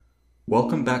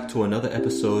Welcome back to another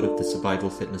episode of the Survival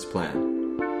Fitness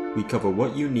Plan. We cover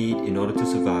what you need in order to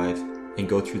survive and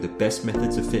go through the best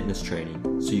methods of fitness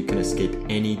training so you can escape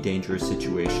any dangerous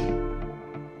situation.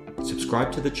 Subscribe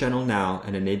to the channel now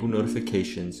and enable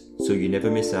notifications so you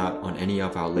never miss out on any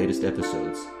of our latest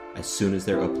episodes as soon as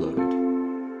they're uploaded.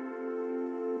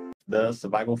 The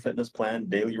Survival Fitness Plan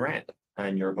Daily Rant.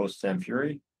 I'm your host, Sam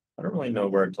Fury. I don't really know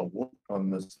where to look on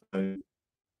this thing. Is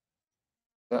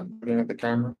that looking at the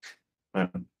camera?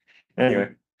 Anyway,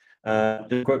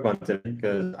 just a quick one today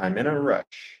because I'm in a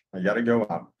rush. I gotta go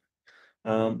out.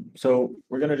 So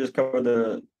we're gonna just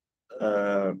cover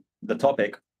the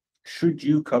topic. Should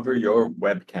you cover your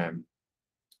webcam?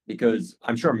 Because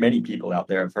I'm sure many people out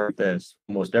there have heard this.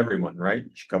 Almost everyone, right?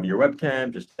 You should cover your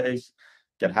webcam just in case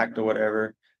get hacked or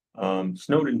whatever.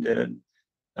 Snowden did it.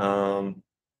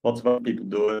 Lots of other people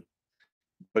do it.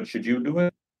 But should you do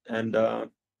it? And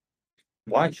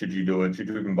why should you do it? Should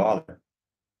you even bother?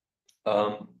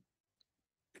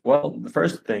 Well, the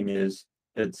first thing is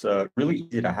it's really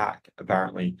easy to hack,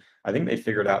 apparently. I think they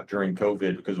figured out during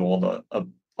COVID because of all the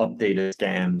updated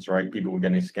scams, right? People were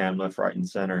getting scammed left, right, and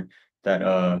center.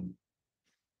 That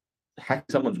hacking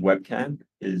someone's webcam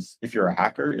is, if you're a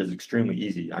hacker, is extremely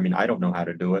easy. I mean, I don't know how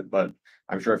to do it, but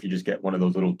I'm sure if you just get one of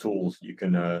those little tools, you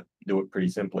can do it pretty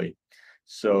simply.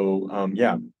 So,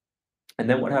 yeah. And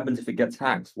then what happens if it gets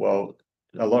hacked? Well,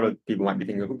 a lot of people might be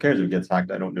thinking, who cares if it gets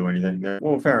hacked? I don't do anything.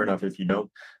 Well, fair enough if you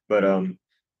don't. But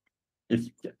if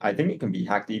I think it can be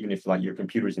hacked even if like your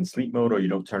computer's in sleep mode or you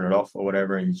don't turn it off or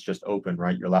whatever, and it's just open,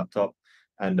 right? Your laptop.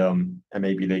 And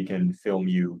maybe they can film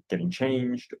you getting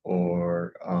changed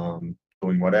or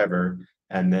doing whatever,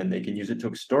 and then they can use it to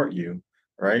extort you,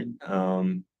 right?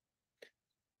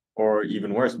 Or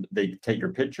even worse, they take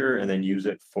your picture and then use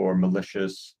it for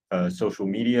malicious social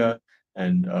media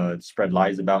and spread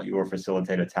lies about you or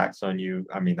facilitate attacks on you.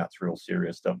 I mean, that's real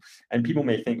serious stuff. And people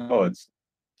may think, oh, it's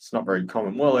not very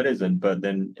common. Well, it isn't, but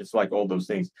then it's like all those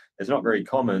things. It's not very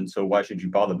common, so why should you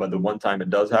bother? But the one time it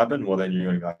does happen, well, then you're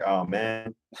going to be like, oh,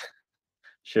 man,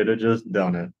 should have just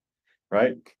done it,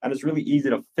 right? And it's really easy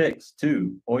to fix,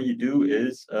 too. All you do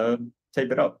is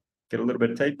tape it up, get a little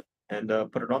bit of tape, and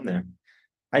put it on there.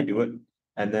 I do it.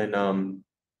 And then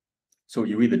so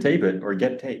you either tape it or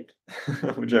get taped,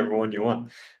 whichever one you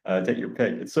want. Take your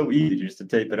pick. It's so easy just to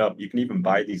tape it up. You can even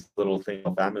buy these little things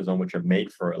off Amazon, which are made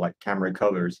for like camera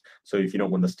covers. So if you don't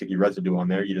want the sticky residue on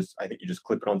there, I think you just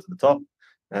clip it onto the top,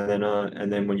 and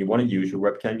then when you want to use your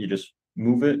webcam, you just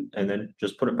move it and then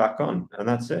just put it back on, and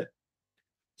that's it.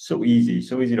 So easy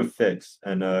to fix,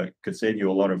 and could save you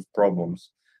a lot of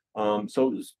problems.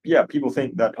 So yeah, people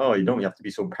think that, oh, you don't have to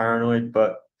be so paranoid,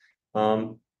 but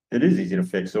it is easy to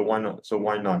fix, so why not?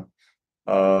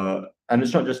 And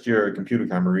it's not just your computer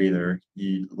camera either.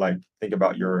 You like think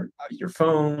about your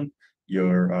phone,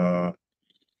 your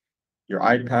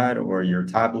iPad or your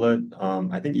tablet.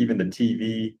 I think even the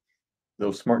TV,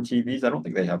 those smart TVs, I don't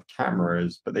think they have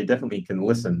cameras, but they definitely can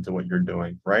listen to what you're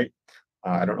doing, right?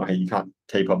 I don't know how you can't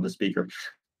tape up the speaker.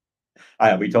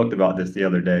 We talked about this the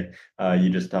other day. You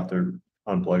just have to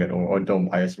unplug it or don't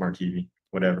buy a smart TV.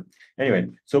 Whatever. Anyway,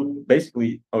 so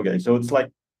basically, okay, so it's like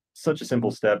such a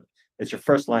simple step. It's your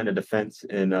first line of defense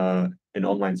in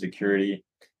online security.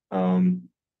 But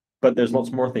there's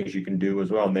lots more things you can do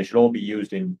as well, and they should all be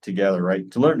used in together, right?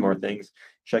 To learn more things,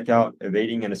 check out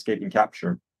Evading and Escaping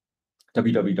Capture.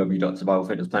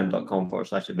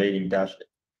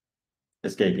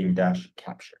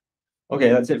 www.survivalfitnessplan.com/evading-escaping-capture. Okay,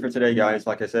 that's it for today, guys.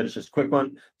 Like I said, it's just a quick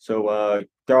one. So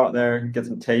go out there, get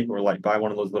some tape, or like buy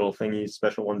one of those little thingies,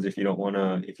 special ones if you want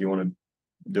to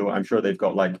do it. I'm sure they've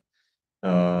got like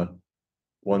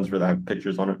ones where they have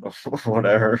pictures on it or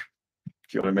whatever.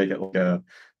 If you want to make it like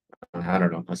I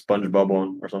don't know, a SpongeBob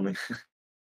one or something.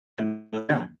 And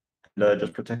yeah, and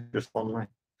just protect yourself online.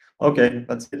 Okay,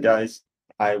 that's it, guys.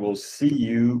 I will see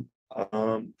you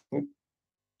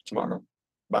tomorrow.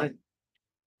 Bye.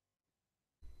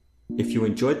 If you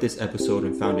enjoyed this episode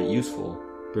and found it useful,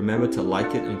 remember to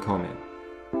like it and comment.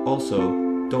 Also,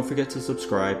 don't forget to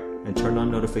subscribe and turn on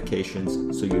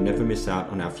notifications so you never miss out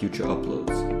on our future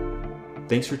uploads.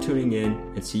 Thanks for tuning in,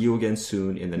 and see you again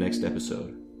soon in the next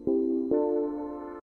episode.